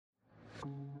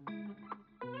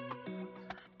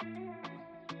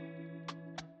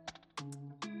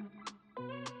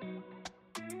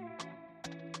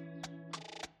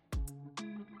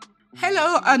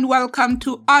Hello and welcome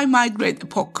to I Migrate the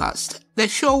podcast, the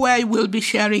show where I will be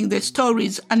sharing the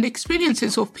stories and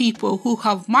experiences of people who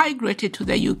have migrated to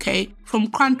the UK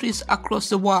from countries across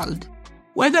the world.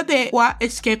 Whether they were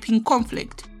escaping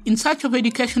conflict, in search of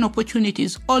education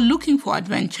opportunities, or looking for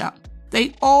adventure,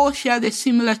 they all share the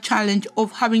similar challenge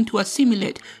of having to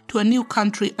assimilate to a new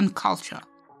country and culture.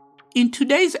 In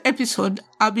today's episode,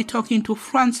 I'll be talking to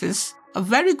Frances, a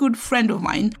very good friend of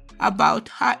mine, about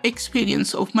her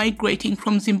experience of migrating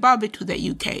from Zimbabwe to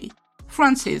the UK.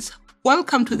 Frances,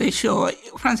 welcome to the show.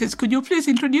 Frances, could you please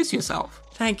introduce yourself?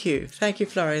 Thank you,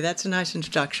 Florrie. That's a nice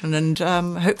introduction, and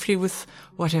hopefully with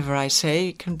whatever I say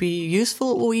it can be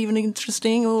useful or even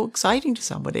interesting or exciting to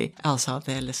somebody else out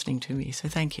there listening to me. So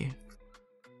thank you.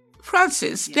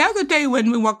 Frances, the other day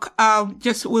when we were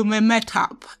when we met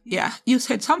up, you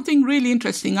said something really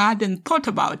interesting. I hadn't thought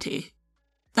about it.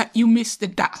 That you miss the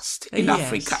dust in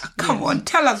Africa. Come on,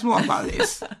 tell us more about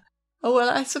this. Oh, well,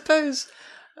 I suppose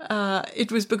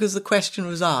it was because the question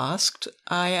was asked.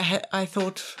 I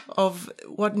thought of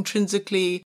what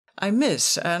intrinsically I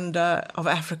miss and of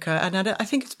Africa. And I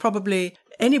think it's probably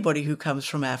anybody who comes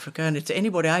from Africa, and it's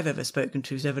anybody I've ever spoken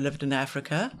to who's ever lived in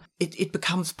Africa. It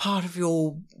becomes part of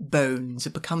your bones.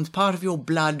 It becomes part of your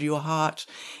blood, your heart.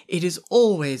 It is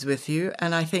always with you.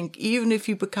 And I think even if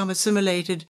you become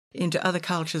assimilated into other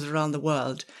cultures around the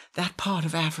world, that part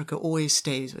of Africa always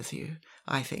stays with you,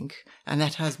 I think. And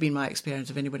that has been my experience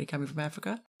of anybody coming from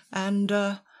Africa. And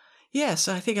yes,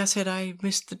 I think I said I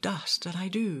missed the dust, and I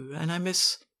do. And I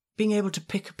miss being able to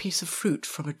pick a piece of fruit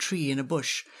from a tree in a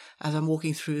bush as I'm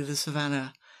walking through the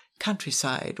savannah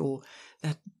countryside, or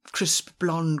that crisp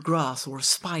blonde grass, or a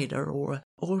spider, or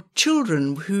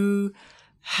children who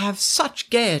have such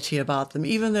gaiety about them,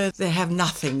 even though they have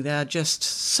nothing. They're just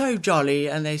so jolly,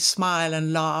 and they smile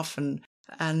and laugh, and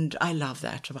I love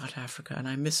that about Africa, and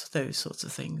I miss those sorts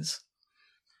of things.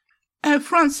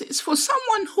 Frances, for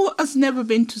someone who has never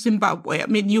been to Zimbabwe, I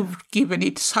mean, you've given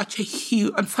it such a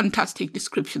huge and fantastic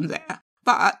description there.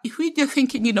 But if we're just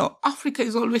thinking, Africa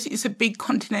is a big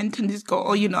continent, and it's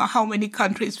got, how many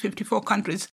countries, 54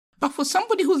 countries. But for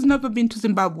somebody who's never been to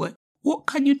Zimbabwe, what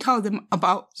can you tell them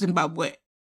about Zimbabwe?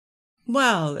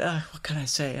 Well, what can I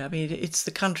say? I mean, it's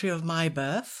the country of my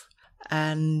birth,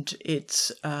 and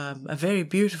it's a very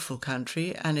beautiful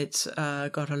country, and it's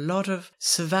got a lot of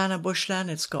savanna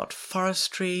bushland, it's got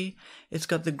forestry, it's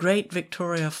got the great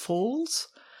Victoria Falls,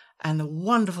 and the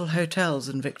wonderful hotels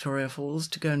in Victoria Falls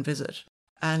to go and visit.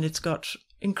 And it's got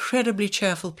incredibly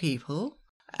cheerful people,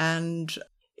 and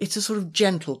it's a sort of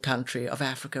gentle country of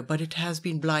Africa, but it has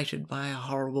been blighted by a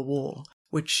horrible war,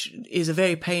 which is a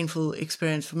very painful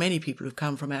experience for many people who've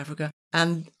come from Africa.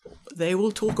 And they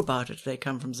will talk about it. They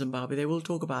come from Zimbabwe. They will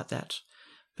talk about that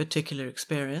particular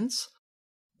experience.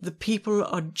 The people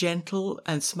are gentle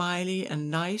and smiley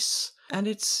and nice. And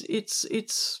it's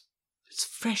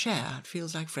fresh air. It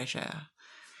feels like fresh air.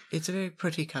 It's a very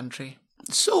pretty country.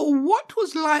 So what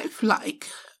was life like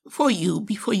for you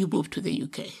before you moved to the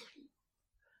UK?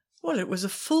 Well, it was a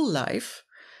full life.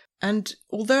 And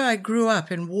although I grew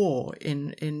up in war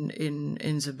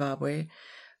in Zimbabwe,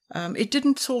 it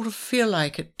didn't sort of feel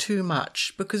like it too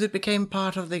much, because it became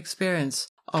part of the experience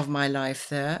of my life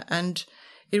there. And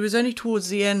it was only towards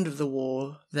the end of the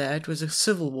war there, it was a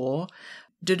civil war,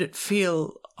 did it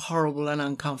feel horrible and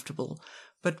uncomfortable.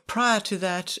 But prior to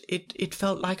that, it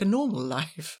felt like a normal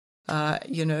life.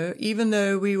 Even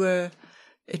though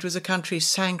it was a country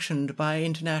sanctioned by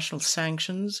international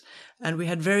sanctions, and we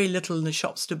had very little in the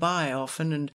shops to buy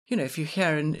often. And, if you're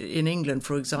here in England,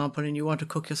 for example, and you want to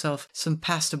cook yourself some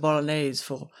pasta bolognese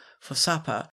for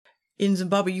supper, in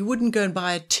Zimbabwe, you wouldn't go and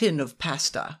buy a tin of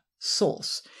pasta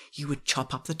sauce. You would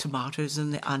chop up the tomatoes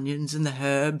and the onions and the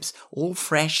herbs, all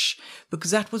fresh,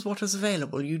 because that was what was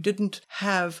available. You didn't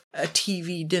have a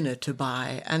TV dinner to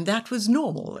buy, and that was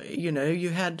normal. You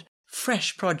had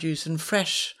fresh produce and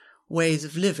fresh ways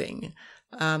of living.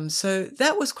 So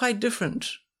that was quite different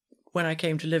when I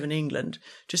came to live in England,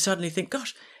 to suddenly think,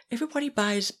 gosh, everybody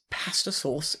buys pasta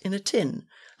sauce in a tin.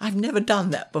 I've never done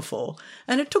that before.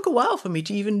 And it took a while for me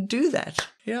to even do that.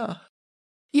 Yeah.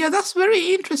 Yeah, that's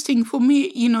very interesting for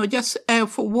me, just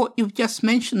for what you've just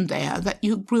mentioned there, that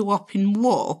you grew up in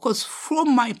war. Because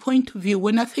from my point of view,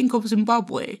 when I think of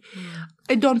Zimbabwe,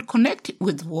 I don't connect it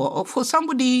with war. For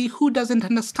somebody who doesn't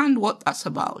understand what that's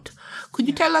about, could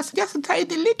you tell us just a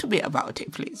tiny little bit about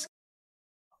it, please?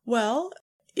 Well,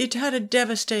 it had a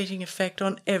devastating effect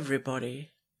on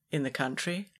everybody in the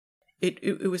country.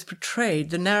 it was portrayed,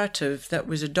 the narrative that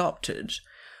was adopted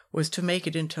was to make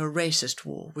it into a racist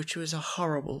war, which was a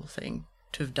horrible thing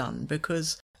to have done,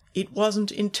 because it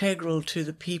wasn't integral to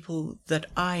the people that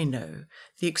I know,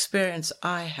 the experience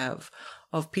I have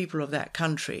of people of that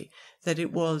country, that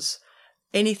it was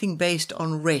anything based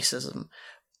on racism,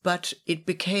 but it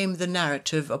became the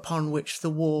narrative upon which the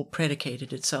war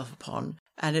predicated itself upon,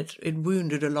 and it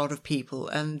wounded a lot of people.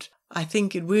 And I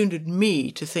think it wounded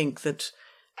me to think that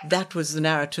that was the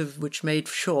narrative which made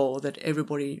sure that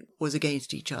everybody was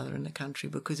against each other in the country,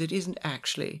 because it isn't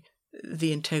actually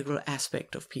the integral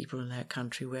aspect of people in that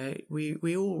country, where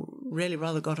we all really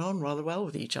rather got on rather well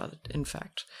with each other, in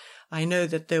fact. I know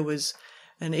that there was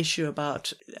an issue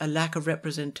about a lack of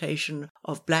representation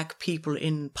of black people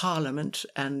in parliament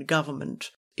and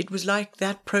government. It was like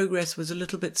that progress was a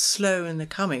little bit slow in the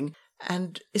coming.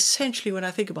 And essentially, when I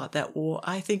think about that war,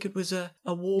 I think it was a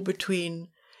war between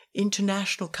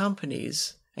international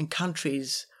companies and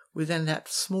countries within that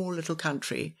small little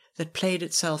country that played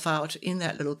itself out in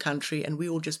that little country, and we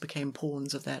all just became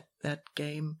pawns of that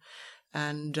game.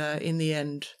 And in the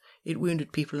end, it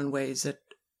wounded people in ways that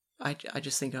I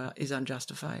just think is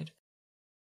unjustified.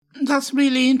 That's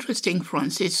really interesting,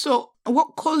 Francis. So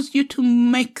what caused you to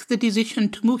make the decision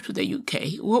to move to the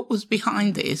UK? What was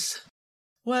behind this?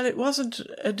 Well, it wasn't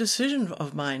a decision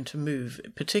of mine to move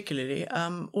particularly.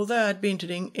 Although I'd been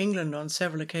to England on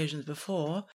several occasions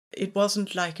before, it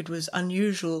wasn't like it was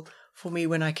unusual for me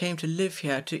when I came to live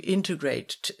here to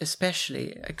integrate,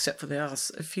 especially, except for there are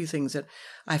a few things that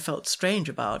I felt strange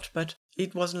about, but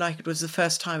it wasn't like it was the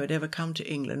first time I'd ever come to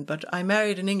England. But I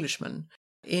married an Englishman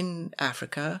in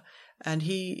Africa, and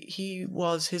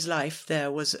his life there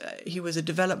was, he was a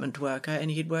development worker, and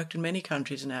he'd worked in many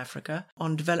countries in Africa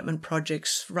on development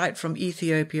projects right from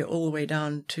Ethiopia all the way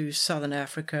down to southern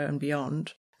Africa and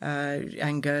beyond,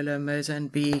 Angola,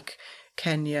 Mozambique,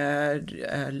 Kenya,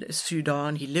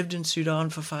 Sudan. He lived in Sudan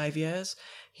for 5 years.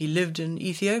 He lived in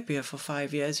Ethiopia for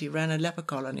 5 years. He ran a leper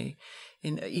colony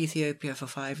in Ethiopia for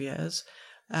 5 years.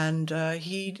 And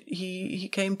he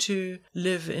came to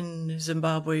live in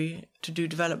Zimbabwe to do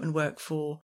development work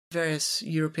for various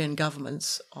European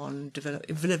governments on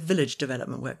village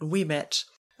development work. We met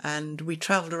and we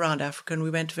travelled around Africa, and we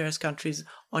went to various countries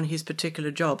on his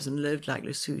particular jobs and lived like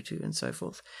Lesotho and so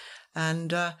forth.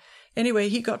 And anyway,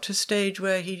 he got to a stage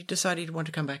where he decided he wanted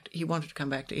to come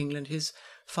back to England. His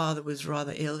father was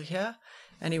rather ill here,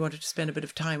 and he wanted to spend a bit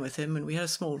of time with him, and we had a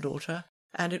small daughter.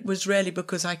 And it was really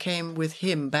because I came with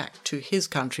him back to his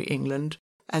country, England,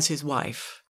 as his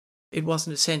wife. It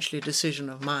wasn't essentially a decision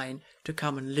of mine to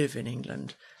come and live in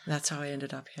England. That's how I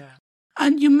ended up here.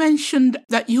 And you mentioned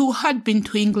that you had been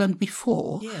to England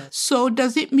before. Yes. So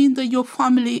does it mean that your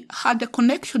family had a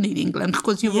connection in England?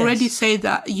 Because you've already said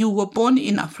that you were born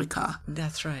in Africa.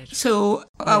 That's right. So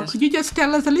Yes. Could you just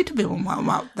tell us a little bit more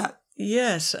about that?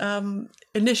 Yes.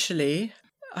 Initially,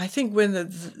 I think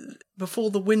when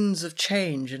before the winds of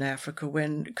change in Africa,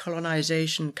 when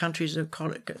colonization, countries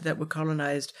that were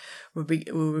colonized were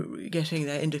getting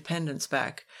their independence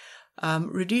back,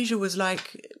 Rhodesia was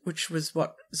which was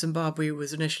what Zimbabwe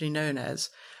was initially known as,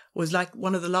 was like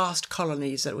one of the last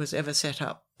colonies that was ever set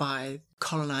up by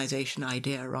colonization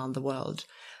idea around the world.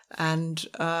 And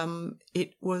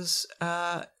it was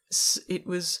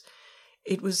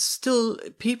still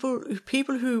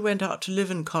people who went out to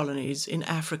live in colonies in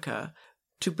Africa,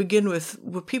 to begin with,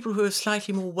 were people who were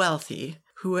slightly more wealthy,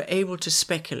 who were able to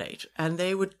speculate, and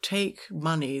they would take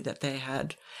money that they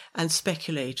had and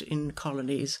speculate in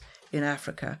colonies in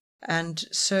Africa. And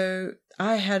so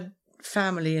I had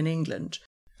family in England,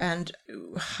 and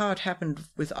how it happened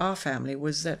with our family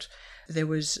was that there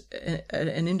was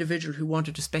an individual who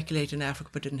wanted to speculate in Africa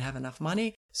but didn't have enough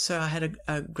money. So I had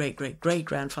a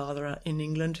great-great-great-grandfather in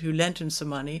England who lent him some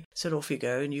money, said, off you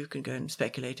go, and you can go and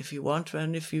speculate if you want,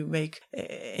 and if you make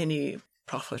any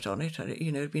profit on it,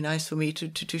 it'd be nice for me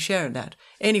to share in that.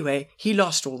 Anyway, he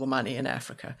lost all the money in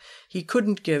Africa. He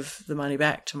couldn't give the money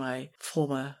back to my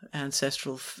former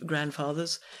ancestral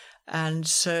grandfathers, and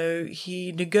so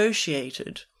he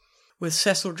negotiated with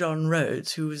Cecil John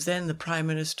Rhodes, who was then the Prime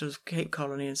Minister of Cape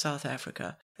Colony in South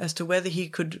Africa, as to whether he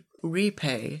could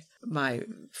repay my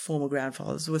former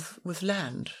grandfathers with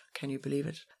land. Can you believe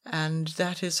it? And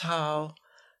that is how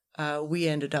we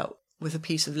ended up with a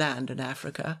piece of land in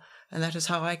Africa, and that is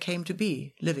how I came to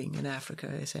be living in Africa,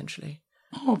 essentially.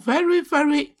 Oh, very,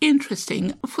 very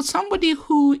interesting. For somebody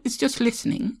who is just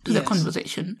listening to the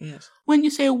conversation, when you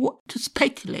say to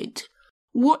speculate,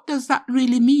 what does that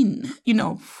really mean,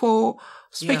 for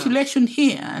speculation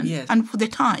here and for the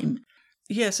time?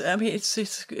 Yes, I mean,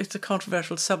 it's a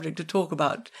controversial subject to talk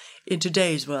about in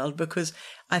today's world, because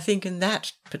I think in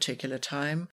that particular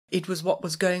time, it was what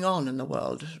was going on in the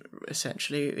world,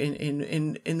 essentially,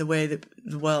 in the way that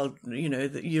the world,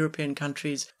 the European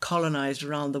countries colonized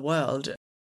around the world.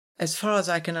 As far as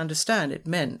I can understand, it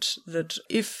meant that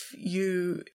if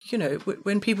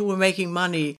when people were making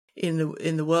money in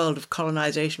the world of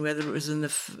colonization, whether it was in the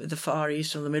Far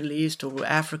East or the Middle East or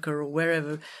Africa or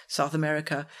wherever, South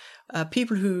America,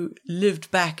 people who lived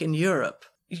back in Europe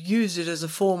used it as a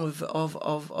form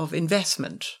of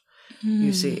investment,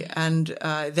 you see, and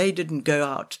they didn't go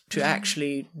out to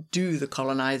actually do the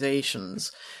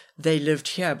colonizations. They lived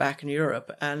here back in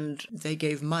Europe, and they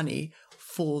gave money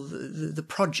for the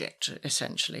project,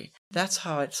 essentially. That's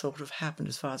how it sort of happened,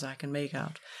 as far as I can make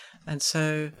out. And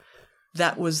so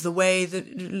that was the way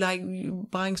that, like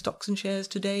buying stocks and shares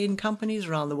today in companies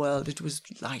around the world, it was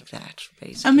like that,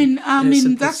 basically. I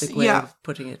mean, that's way of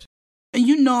putting it.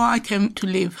 I came to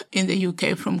live in the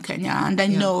UK from Kenya, and I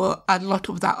know a lot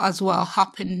of that as well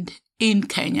happened in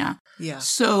Kenya. Yeah.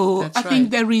 So I think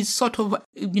there is sort of,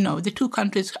 the two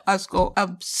countries has got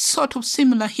a sort of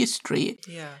similar history.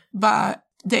 Yeah. But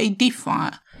they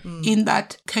differ in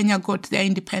that Kenya got their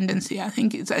independence, I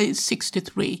think it's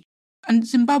 1963. And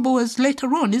Zimbabwe was later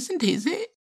on, isn't it? Is it?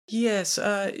 Yes.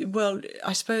 Well,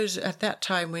 I suppose at that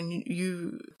time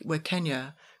where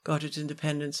Kenya got its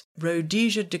independence,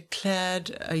 Rhodesia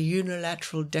declared a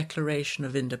unilateral declaration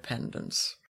of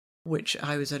independence, which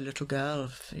I was a little girl,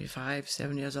 5,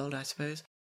 7 years old, I suppose.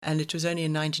 And it was only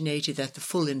in 1980 that the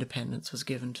full independence was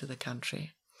given to the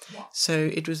country. Wow.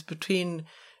 So it was between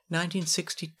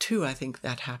 1962, I think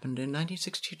that happened, in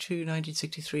 1962,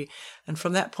 1963. And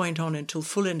from that point on until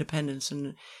full independence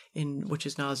in which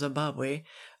is now Zimbabwe,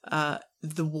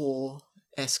 the war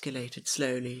escalated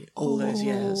slowly all those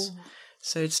years.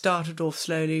 So it started off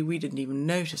slowly. We didn't even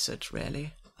notice it,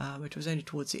 really. It was only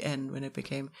towards the end when it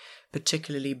became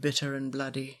particularly bitter and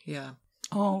bloody. Yeah.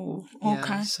 Oh, okay.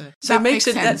 Yeah, so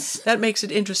that makes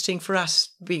it interesting for us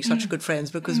being such good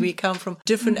friends, because we come from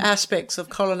different aspects of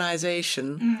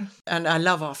colonization, and I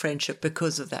love our friendship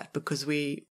because of that, because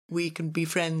we can be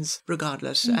friends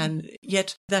regardless. And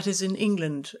yet that is in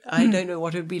England. I don't know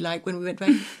what it would be like when we went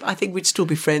back. I think we'd still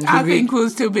be friends. I think we'll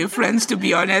still be friends, to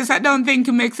be honest. I don't think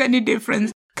it makes any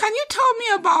difference. Can you tell me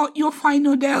about your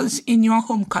final days in your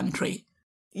home country?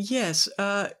 Yes.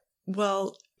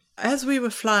 Well, as we were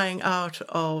flying out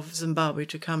of Zimbabwe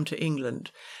to come to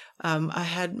England, I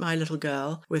had my little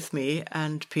girl with me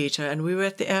and Peter, and we were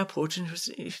at the airport, and it was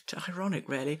ironic,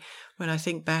 really, when I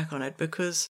think back on it,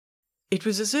 because it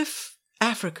was as if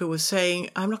Africa was saying,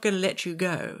 I'm not going to let you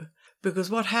go, because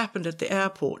what happened at the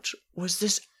airport was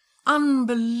this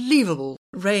unbelievable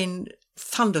rain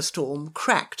thunderstorm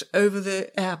cracked over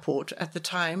the airport at the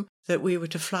time that we were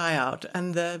to fly out,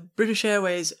 and the British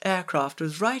Airways aircraft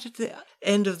was right at the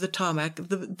end of the tarmac.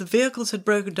 The vehicles had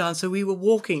broken down, so we were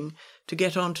walking to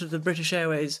get onto the British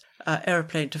Airways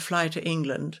aeroplane to fly to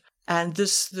England. And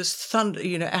this thunder,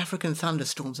 African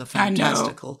thunderstorms are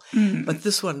fantastical, but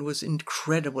this one was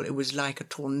incredible. It was like a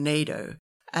tornado.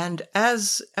 And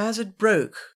as it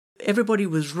broke, everybody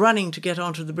was running to get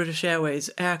onto the British Airways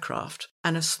aircraft,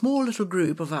 and a small little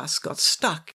group of us got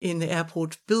stuck in the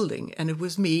airport building, and it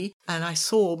was me, and I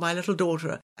saw my little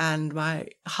daughter and my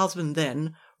husband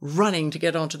then running to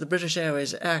get onto the British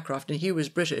Airways aircraft, and he was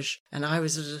British, and I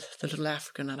was the little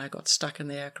African, and I got stuck in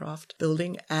the aircraft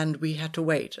building, and we had to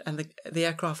wait, and the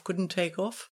aircraft couldn't take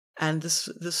off, and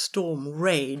the storm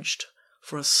raged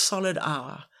for a solid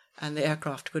hour, and the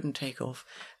aircraft couldn't take off.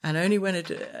 And only when it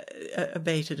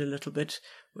abated a little bit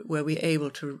were we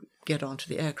able to get onto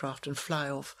the aircraft and fly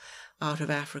off out of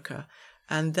Africa.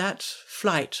 And that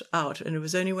flight out, and it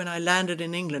was only when I landed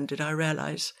in England did I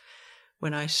realize,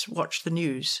 when I watched the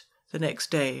news the next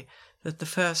day, that the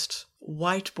first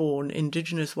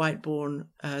indigenous white-born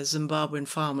Zimbabwean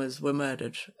farmers were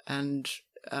murdered. And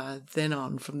from then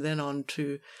on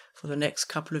for the next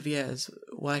couple of years,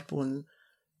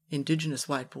 indigenous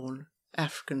white-born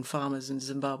African farmers in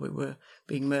Zimbabwe were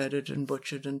being murdered and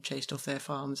butchered and chased off their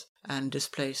farms and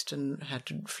displaced and had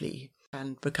to flee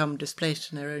and become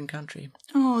displaced in their own country.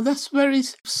 Oh, that's very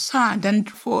sad, and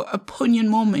for a poignant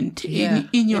moment in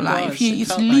your life.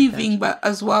 He's leaving, but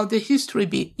as well the history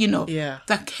bit,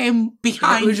 that came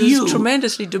behind which you. Was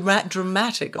tremendously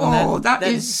dramatic.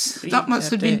 That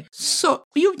must have been. So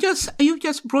you've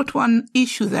just brought one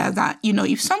issue there that,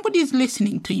 if somebody is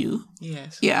listening to you.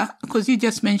 Yes. Yeah, because you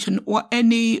just mentioned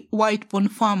any white-born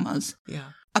farmers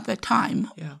at the time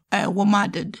were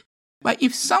murdered. But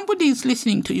if somebody is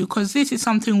listening to you, because this is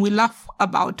something we laugh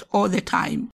about all the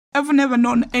time, I've never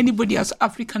known anybody as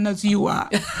African as you are.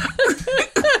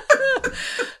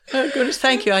 Oh, goodness,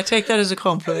 thank you. I take that as a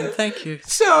compliment. Thank you.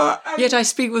 So, yet I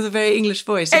speak with a very English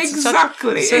voice. It's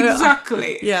exactly.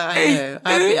 Yeah,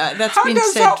 I know. That's how been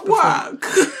does said that before. work?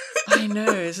 I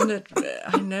know, isn't it?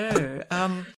 I know.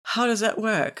 How does that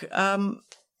work? I'm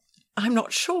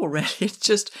not sure, really. It's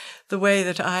just the way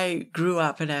that I grew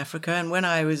up in Africa. And when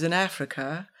I was in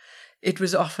Africa, it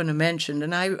was often mentioned.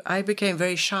 And I became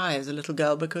very shy as a little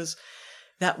girl because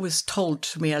that was told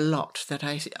to me a lot, that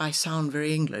I sound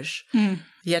very English.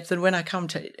 Yet then when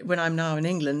I'm now in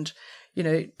England,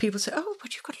 people say, oh,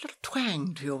 but you've got a little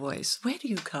twang to your voice. Where do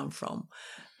you come from?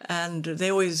 And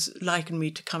they always liken me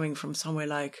to coming from somewhere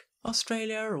like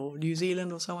Australia or New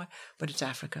Zealand or somewhere, but it's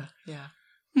Africa, yeah.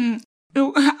 And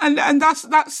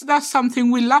that's something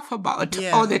we laugh about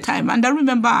all the time. And I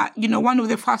remember, one of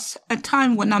the first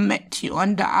time when I met you,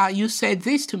 and you said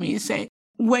this to me, you say,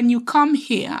 when you come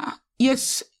here,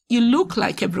 yes, you look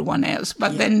like everyone else,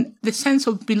 but then the sense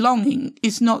of belonging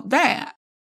is not there.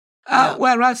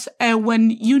 Whereas when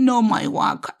you know my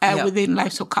work within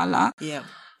Lives of Color,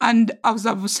 and as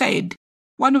I've said,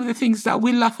 one of the things that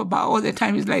we laugh about all the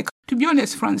time is like, to be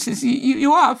honest, Francis,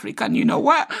 you are African,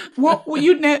 what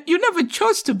you never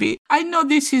chose to be. I know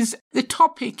the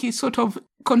topic is sort of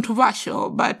controversial,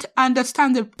 but I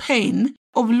understand the pain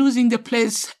of losing the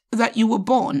place that you were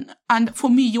born. And for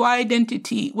me, your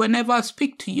identity, whenever I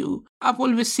speak to you, I've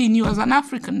always seen you as an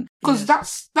African, because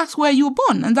that's where you were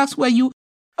born, and that's where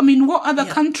what other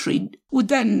country would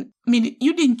then,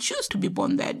 you didn't choose to be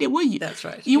born there, were you? That's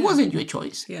right. It wasn't your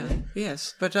choice. Yeah,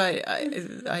 yes. But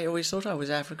I always thought I was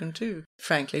African too,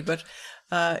 frankly. But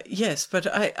yes, but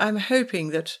I'm hoping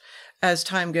that as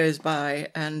time goes by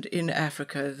and in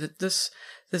Africa, that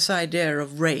this idea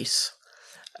of race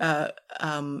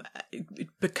it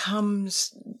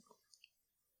becomes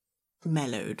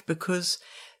mellowed, because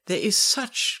there is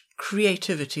such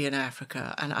creativity in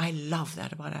Africa, and I love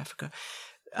that about Africa.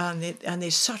 And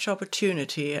there's such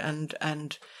opportunity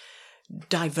and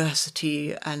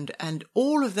diversity and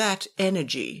all of that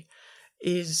energy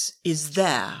is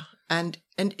there. And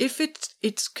if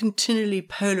it's continually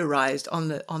polarized on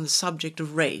the subject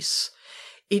of race,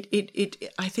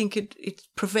 I think it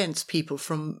prevents people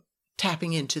from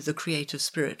tapping into the creative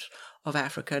spirit of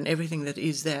Africa and everything that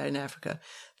is there in Africa.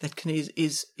 That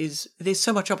there's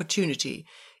so much opportunity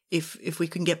if we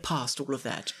can get past all of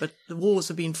that. But the wars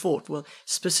have been fought. Well,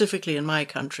 specifically in my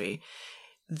country,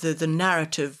 the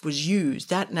narrative was used.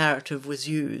 That narrative was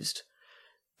used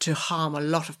to harm a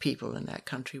lot of people in that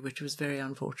country, which was very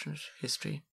unfortunate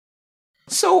history.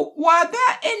 So were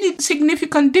there any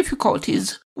significant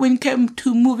difficulties when it came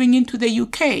to moving into the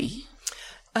UK?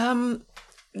 No,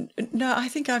 I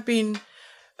think I've been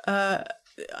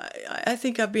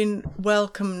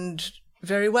welcomed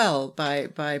very well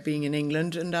by being in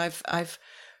England, and I've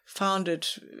found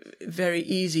it very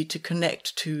easy to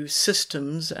connect to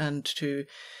systems and to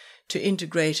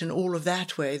integrate in all of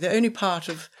that way. The only part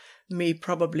of me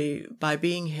probably by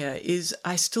being here is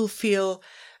I still feel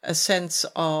a sense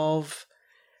of,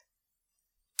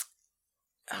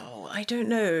 I don't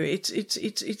know. It's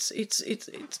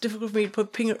difficult for me to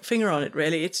put finger on it.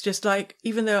 Really, it's just like,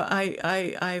 even though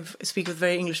I speak with a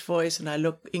very English voice and I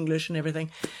look English and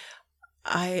everything,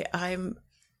 I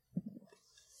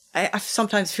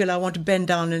sometimes feel I want to bend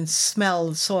down and smell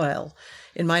the soil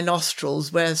in my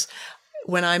nostrils, whereas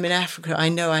when I'm in Africa, I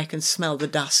know I can smell the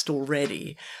dust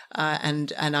already,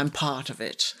 and I'm part of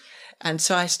it, and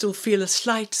so I still feel a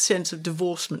slight sense of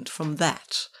divorcement from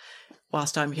that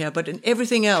whilst I'm here. But in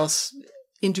everything else,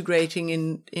 integrating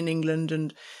in England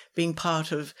and being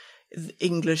part of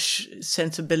English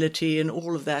sensibility and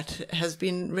all of that has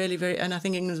been really very, and I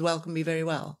think England's welcomed me very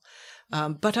well.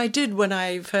 But I did, when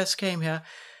I first came here,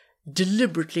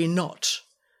 deliberately not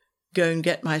go and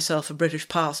get myself a British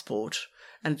passport,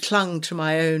 and clung to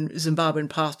my own Zimbabwean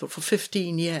passport for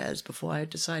 15 years before I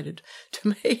decided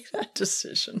to make that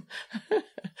decision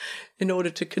in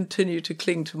order to continue to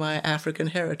cling to my African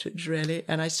heritage, really.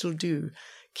 And I still do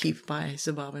keep my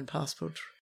Zimbabwean passport.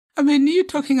 I mean, you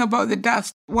talking about the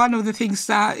dust, one of the things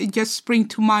that just spring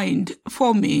to mind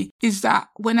for me is that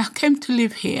when I came to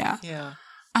live here,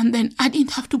 and then I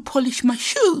didn't have to polish my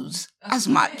shoes as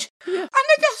much. Yeah. And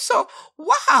I just thought,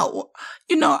 wow,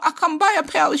 I can buy a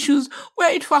pair of shoes,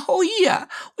 wear it for a whole year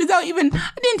I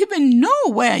didn't even know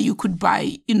where you could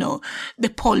buy, the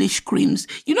polish creams.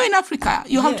 In Africa,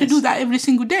 you have to do that every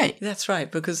single day. That's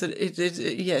right, because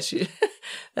yes,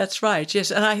 that's right,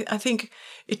 yes. And I think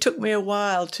it took me a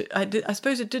while I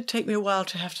suppose it did take me a while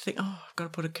to have to think, I've got to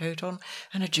put a coat on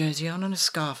and a jersey on and a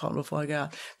scarf on before I go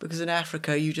out. Because in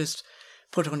Africa, you just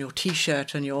put on your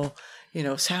T-shirt and your,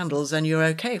 sandals, and you're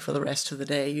okay for the rest of the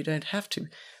day. You don't have to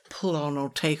pull on or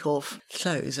take off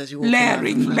clothes as you walk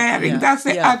layering. Yeah. That's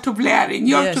the art of layering.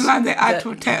 You have to learn the art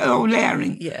of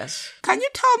layering. Yes. Can you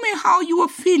tell me how you were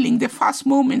feeling the first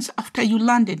moments after you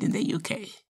landed in the UK?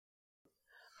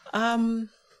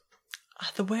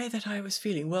 The way that I was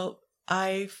feeling, well,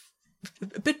 a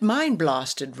bit mind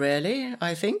blasted, really,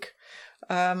 I think.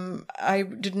 I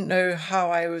didn't know how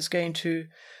I was going to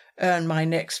earn my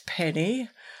next penny.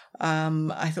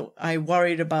 I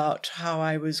worried about how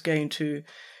I was going to,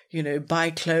 buy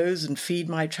clothes and feed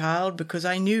my child, because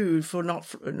I knew not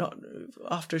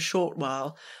after a short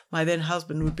while, my then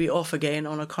husband would be off again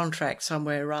on a contract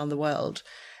somewhere around the world,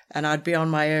 and I'd be on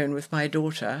my own with my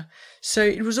daughter. So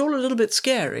it was all a little bit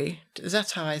scary.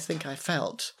 That's how I think I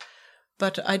felt.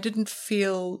 But I didn't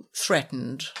feel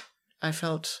threatened. I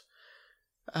felt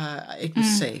it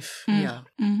was safe. Yeah.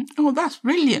 Oh, that's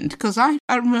brilliant, because I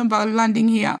remember landing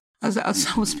here as I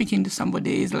was speaking to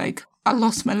somebody. It's like, I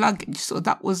lost my luggage. So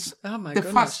that was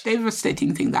first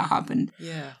devastating thing that happened.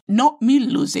 Yeah. Not me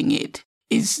losing it,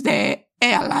 is the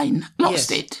airline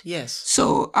lost it. Yes.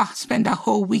 So I spent a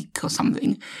whole week or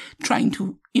something trying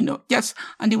to,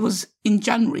 and it was in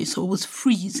January, so it was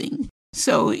freezing.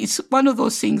 So it's one of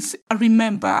those things I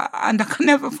remember, and I can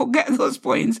never forget those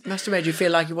points. It must have made you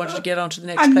feel like you wanted to get onto the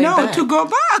next plane back. I know, to go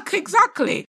back,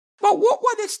 exactly. But what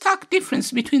were the stark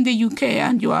difference between the UK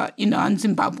and and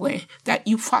Zimbabwe that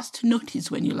you first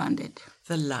noticed when you landed?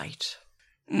 The light.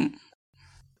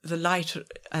 The light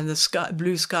and the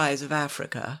blue skies of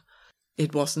Africa.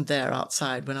 It wasn't there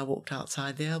outside when I walked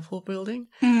outside the airport building.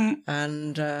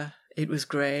 And it was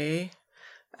grey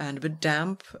and a bit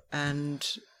damp, and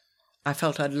I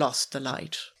felt I'd lost the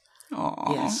light.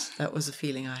 Oh. Yes, that was the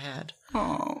feeling I had.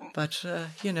 Oh. But,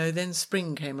 then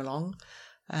spring came along,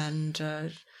 and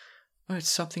it's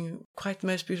something quite the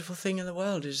most beautiful thing in the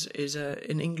world is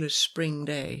an English spring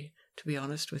day, to be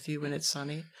honest with you, when it's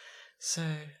sunny. So,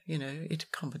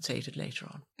 it compensated later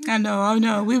on. I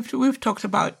know. We've talked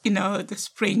about, the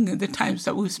spring, the times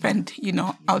that we've spent,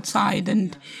 outside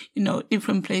and,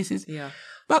 different places. Yeah.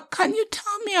 But can you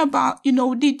tell me about,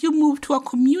 did you move to a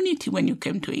community when you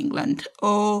came to England?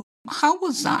 Or how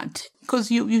was that? Because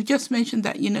you just mentioned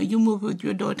that, you moved with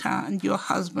your daughter and your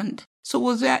husband. So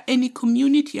was there any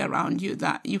community around you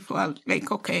that you felt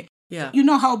like, okay, you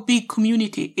know how big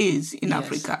community is in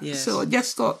Africa. Yes. So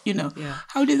just thought,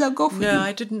 how did that go for you? No,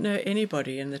 I didn't know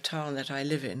anybody in the town that I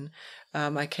live in.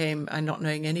 I came not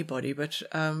knowing anybody, but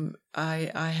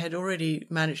I had already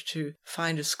managed to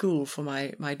find a school for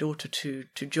my daughter to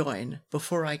join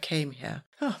before I came here.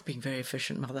 Oh, being very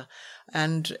efficient mother.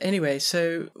 And anyway,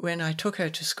 so when I took her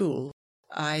to school,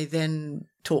 I then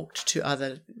talked to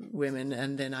other women,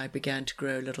 and then I began to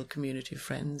grow a little community of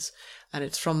friends. And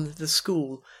it's from the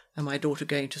school and my daughter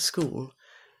going to school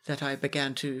that I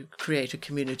began to create a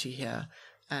community here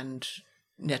and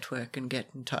network and get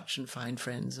in touch and find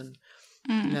friends and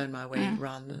learn my way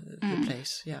around the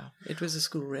place. Yeah, it was a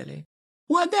school, really.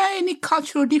 Were there any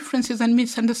cultural differences and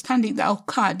misunderstandings that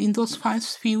occurred in those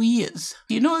first few years?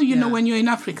 You know, when you're in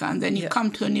Africa and then you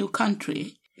come to a new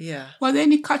country. Yeah. Were there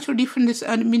any cultural differences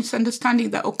and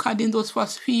misunderstandings that occurred in those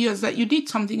first few years that you did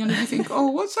something and you think, oh,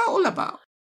 what's that all about?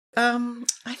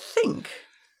 I think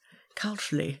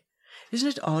culturally, isn't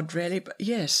it odd, really? But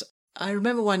yes, I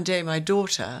remember one day my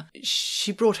daughter,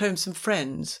 she brought home some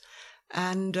friends,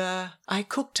 and I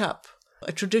cooked up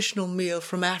a traditional meal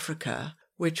from Africa,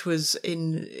 which was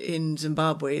in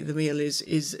Zimbabwe. The meal is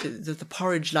the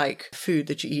porridge-like food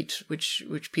that you eat,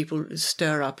 which people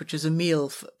stir up, which is a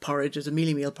meal porridge, is a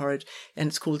mealie meal porridge, and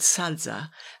it's called sadza.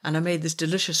 And I made this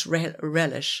delicious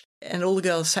relish, and all the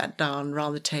girls sat down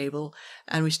around the table,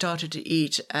 and we started to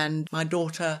eat. And my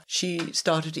daughter, she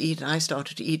started to eat, and I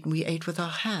started to eat, and we ate with our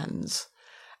hands.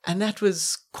 And that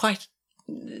was quite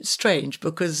strange,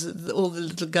 because all the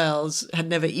little girls had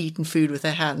never eaten food with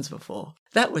their hands before.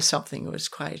 That was something that was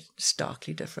quite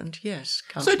starkly different, yes.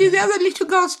 So did the other little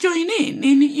girls join in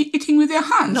eating with their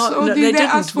hands? No, did they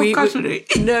ask for cutlery?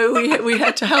 No, we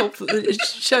had to help,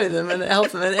 show them and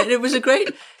help them. And it was a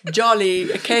great jolly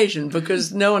occasion,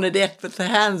 because no one had ate with their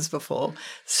hands before.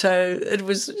 So it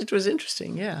was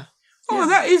interesting, yeah. Oh,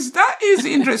 that is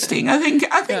interesting. I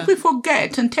think we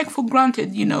forget and take for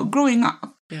granted, growing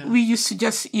up. Yeah. We used to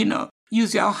just,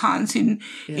 use our hands in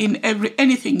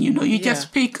anything, you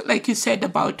just pick, like you said,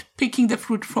 about picking the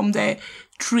fruit from the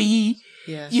tree,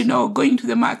 going to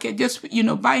the market, just,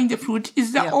 buying the fruit.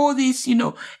 Is that all this,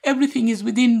 everything is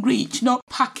within reach, not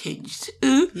packaged?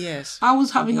 Yes. I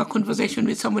was having a conversation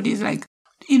with somebody, it's like,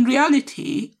 in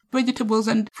reality, vegetables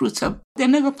and fruits they're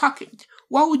never packaged.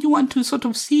 why would you want to sort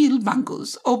of seal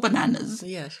mangoes or bananas?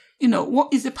 Yes.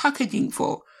 What is the packaging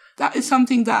for? That is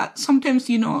something that sometimes,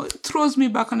 throws me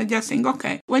back and I just think,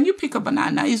 okay, when you pick a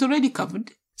banana, it's already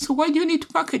covered. So why do you need to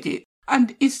package it?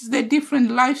 And it's the different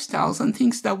lifestyles and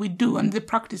things that we do and the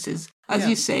practices, as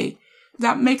you say,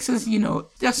 that makes us,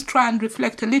 just try and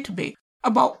reflect a little bit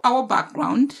about our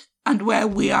background and where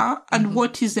we are and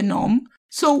what is the norm.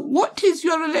 So what is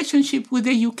your relationship with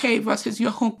the UK versus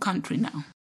your home country now?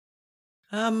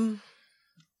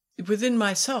 Within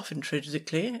myself,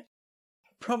 intrinsically,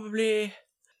 probably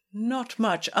not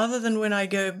much, other than when I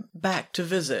go back to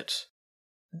visit.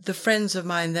 The friends of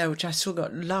mine there, which I still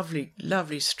got lovely,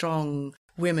 lovely, strong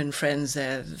women friends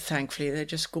there, thankfully. They're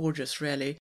just gorgeous,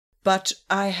 really. But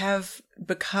I have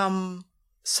become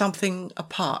something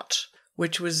apart,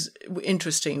 which was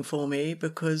interesting for me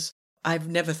because I've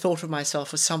never thought of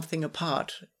myself as something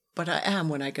apart, but I am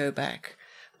when I go back.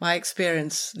 My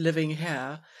experience living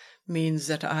here means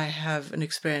that I have an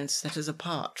experience that is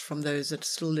apart from those that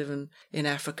still live in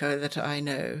Africa that I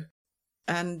know.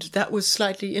 And that was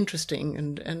slightly interesting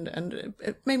and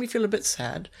it made me feel a bit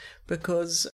sad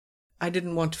because I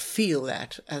didn't want to feel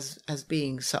that as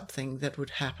being something that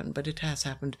would happen, but it has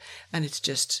happened, and it's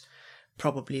just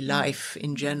probably life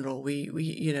in general. We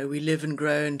live and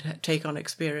grow and take on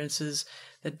experiences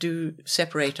that do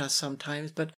separate us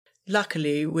sometimes, but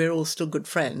luckily we're all still good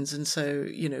friends, and so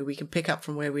we can pick up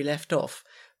from where we left off.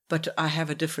 But I have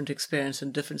a different experience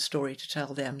and different story to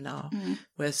tell them now,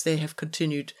 whereas they have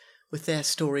continued with their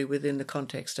story within the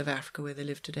context of Africa where they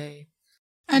live today.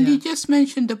 And you just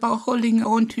mentioned about holding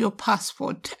on to your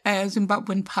passport,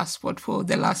 Zimbabwean passport, for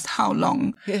the last how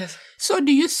long? Yes. So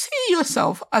do you see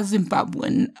yourself as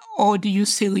Zimbabwean, or do you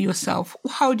see yourself,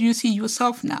 how do you see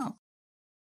yourself now?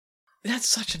 That's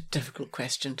such a difficult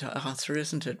question to answer,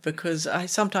 isn't it? Because I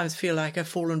sometimes feel like I've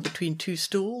fallen between two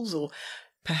stools, or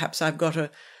perhaps I've got a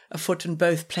foot in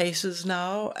both places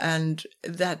now, and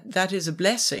that is a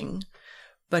blessing.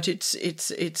 But it's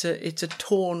a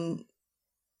torn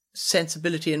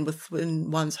sensibility and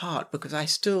within one's heart, because I'd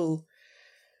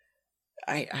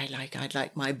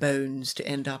like my bones to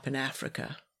end up in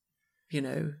Africa,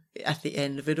 at the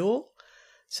end of it all.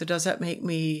 So does that make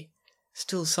me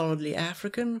still solidly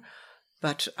African?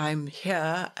 But I'm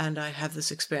here and I have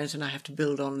this experience and I have to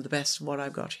build on the best of what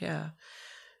I've got here.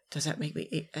 Does that make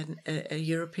me a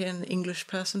European English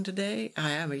person today?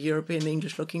 I am a European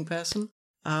English looking person.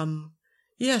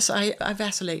 Yes, I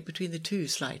vacillate between the two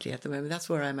slightly at the moment. That's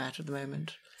where I'm at the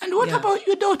moment. And what about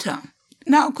your daughter?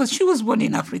 Now, because she was born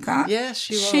in Africa. Yes,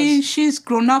 she was. She's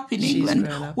grown up in England.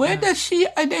 Where does she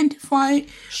identify?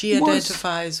 She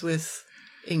identifies with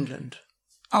England.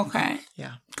 Okay.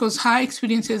 Yeah. Because her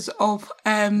experiences of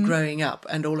growing up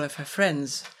and all of her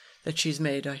friends that she's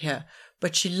made are here.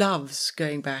 But she loves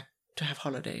going back to have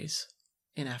holidays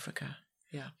in Africa.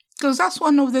 Yeah. Because that's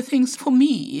one of the things for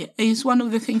me, is one of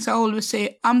the things I always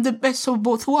say, I'm the best of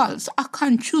both worlds. I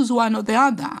can't choose one or the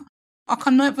other. I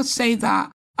can never say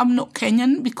that I'm not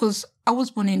Kenyan because I was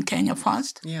born in Kenya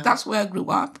first. Yeah. That's where I grew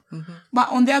up. Mm-hmm. But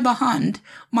on the other hand,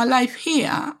 my life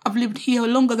here, I've lived here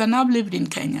longer than I've lived in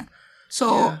Kenya.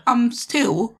 So I'm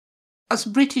still as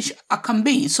British I can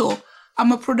be. So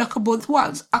I'm a product of both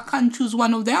worlds. I can't choose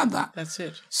one or the other. That's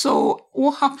it. So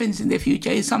what happens in the future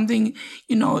is something,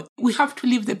 we have to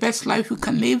live the best life we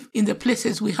can live in the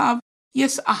places we have.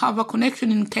 Yes, I have a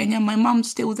connection in Kenya. My mom's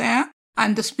still there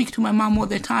and I speak to my mom all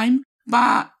the time.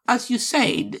 But as you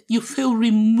said, you feel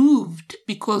removed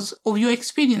because of your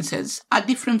experiences are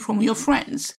different from your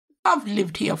friends. I've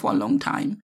lived here for a long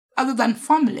time. Other than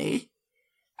family,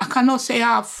 I cannot say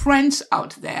I have friends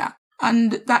out there.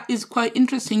 And that is quite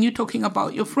interesting, you talking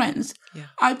about your friends. Yeah.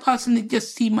 I personally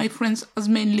just see my friends as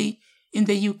mainly in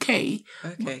the UK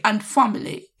and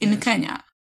family in Kenya.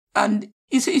 And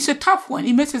it's a tough one.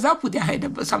 It messes up with your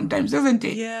head sometimes, doesn't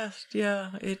it? Yes,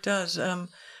 yeah, it does.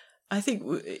 I think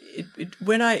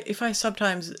if I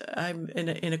sometimes I'm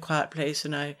in a quiet place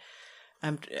and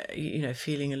I'm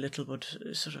feeling a little bit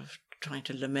sort of trying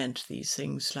to lament these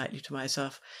things slightly to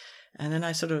myself, and then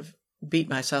I sort of beat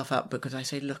myself up because I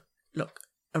say, Look,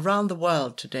 around the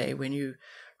world today, when you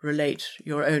relate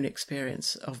your own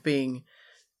experience of being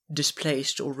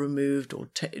displaced or removed or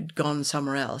gone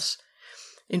somewhere else,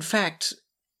 in fact,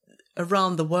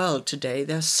 around the world today,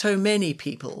 there's so many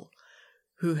people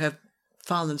who have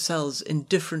found themselves in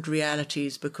different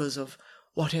realities because of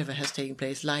whatever has taken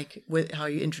place, like with how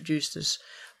you introduced this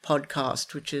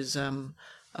podcast, which is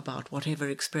about whatever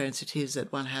experience it is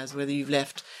that one has, whether you've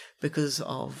left because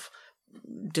of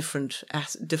different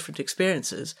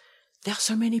experiences. There are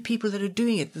so many people that are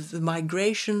doing it. The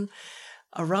migration,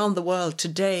 around the world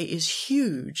today is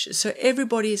huge. So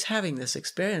everybody is having this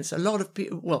experience. A lot of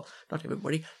people, well, not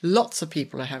everybody, lots of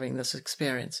people are having this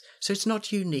experience. So it's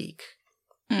not unique,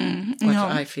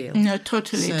 I feel. No,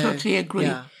 totally agree.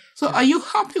 Yeah, so are you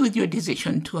happy with your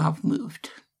decision to have moved?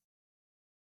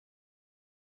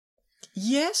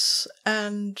 Yes,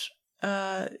 and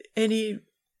any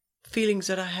feelings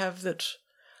that I have that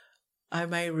I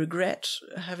may regret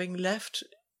having left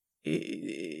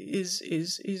is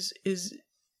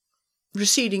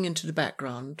receding into the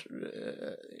background,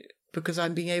 because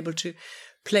I'm being able to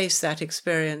place that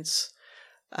experience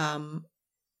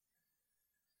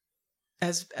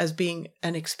as being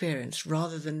an experience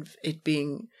rather than it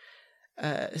being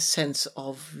a sense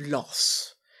of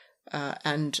loss.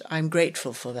 And I'm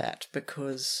grateful for that,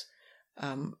 because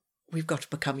we've got to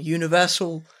become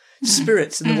universal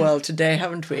spirits in the world today,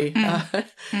 haven't we?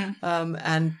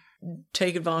 And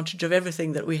take advantage of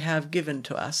everything that we have given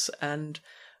to us. And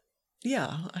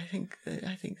yeah, I think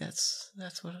that's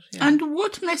what. Yeah. And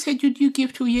what message would you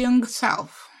give to your younger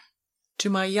self? To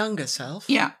my younger self?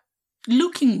 Yeah.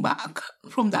 Looking back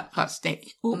from that past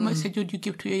day, what message would you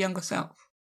give to your younger self?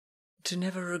 To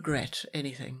never regret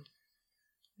anything.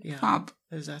 Yeah. Fab.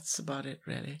 That's about it,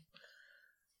 really.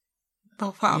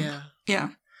 Oh, fab. Yeah.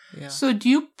 So do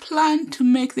you plan to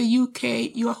make the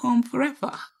UK your home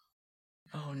forever?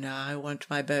 Oh, no, I want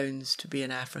my bones to be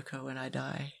in Africa when I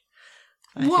die.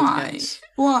 Why?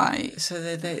 So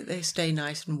they stay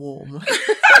nice and warm.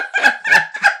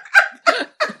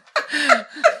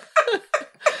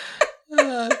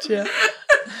 Oh, dear.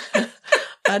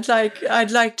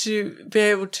 I'd like to be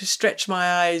able to stretch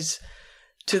my eyes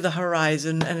to the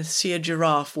horizon and see a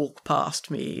giraffe walk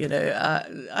past me. You know,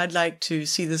 I'd like to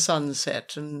see the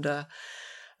sunset and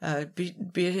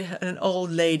be an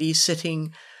old lady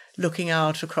sitting, looking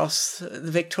out across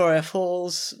the Victoria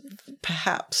Falls,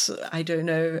 perhaps, I don't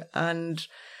know, and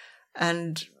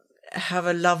have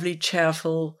a lovely,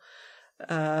 cheerful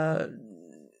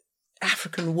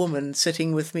African woman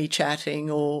sitting with me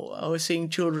chatting, or seeing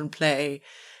children play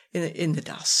in the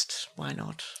dust. Why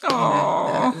not?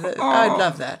 Oh, I'd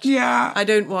love that. Yeah. I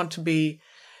don't want to be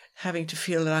having to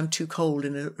feel that I'm too cold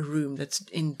in a room that's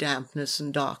in dampness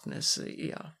and darkness.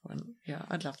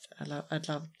 I'd love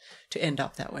to end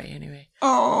up that way anyway.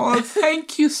 Oh,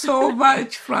 thank you so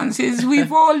much, Frances.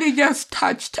 We've only just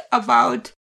touched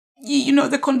about,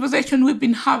 the conversation we've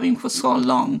been having for so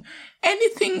long.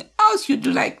 Anything else you'd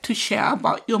like to share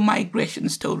about your migration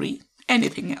story?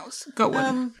 Anything else? Go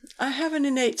on. I have an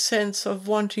innate sense of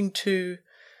wanting to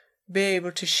be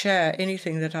able to share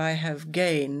anything that I have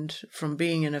gained from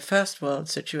being in a first world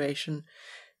situation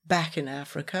back in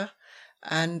Africa.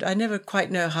 And I never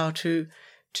quite know how to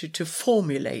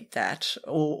formulate that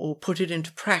or put it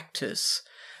into practice.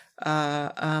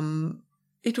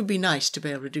 It would be nice to be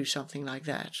able to do something like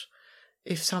that.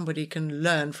 If somebody can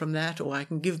learn from that, or I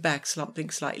can give back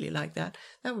something slightly like that,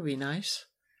 that would be nice.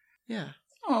 Yeah.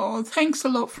 Oh, thanks a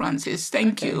lot, Frances.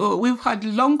 Thank you. We've had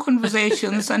long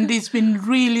conversations and it's been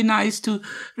really nice to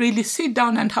really sit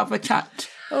down and have a chat.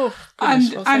 Oh,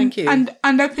 goodness. Thank you. And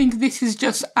I think this is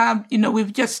just,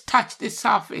 we've just touched the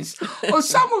surface. Or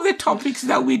some of the topics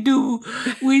that we do,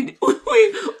 we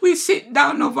sit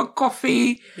down over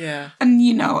coffee. Yeah. And,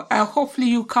 hopefully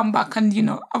you come back and,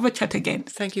 have a chat again.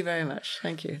 Thank you very much.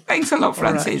 Thank you. Thanks a lot,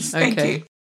 Frances. Right. Thank you.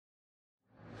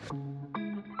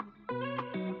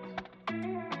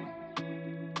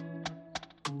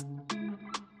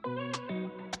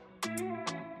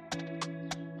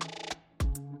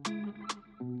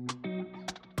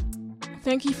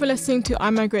 Thank you for listening to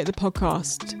I Migrate the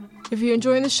podcast. If you're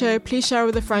enjoying the show, please share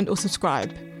with a friend or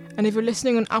subscribe. And if you're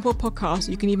listening on Apple Podcasts,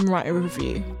 you can even write a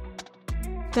review.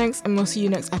 Thanks, and we'll see you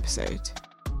next episode.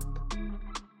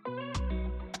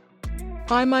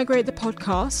 I Migrate the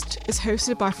podcast is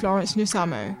hosted by Florence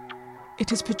Nusamo.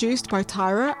 It is produced by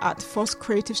Tyra at Foss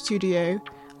Creative Studio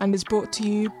and is brought to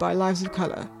you by Lives of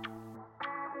Colour.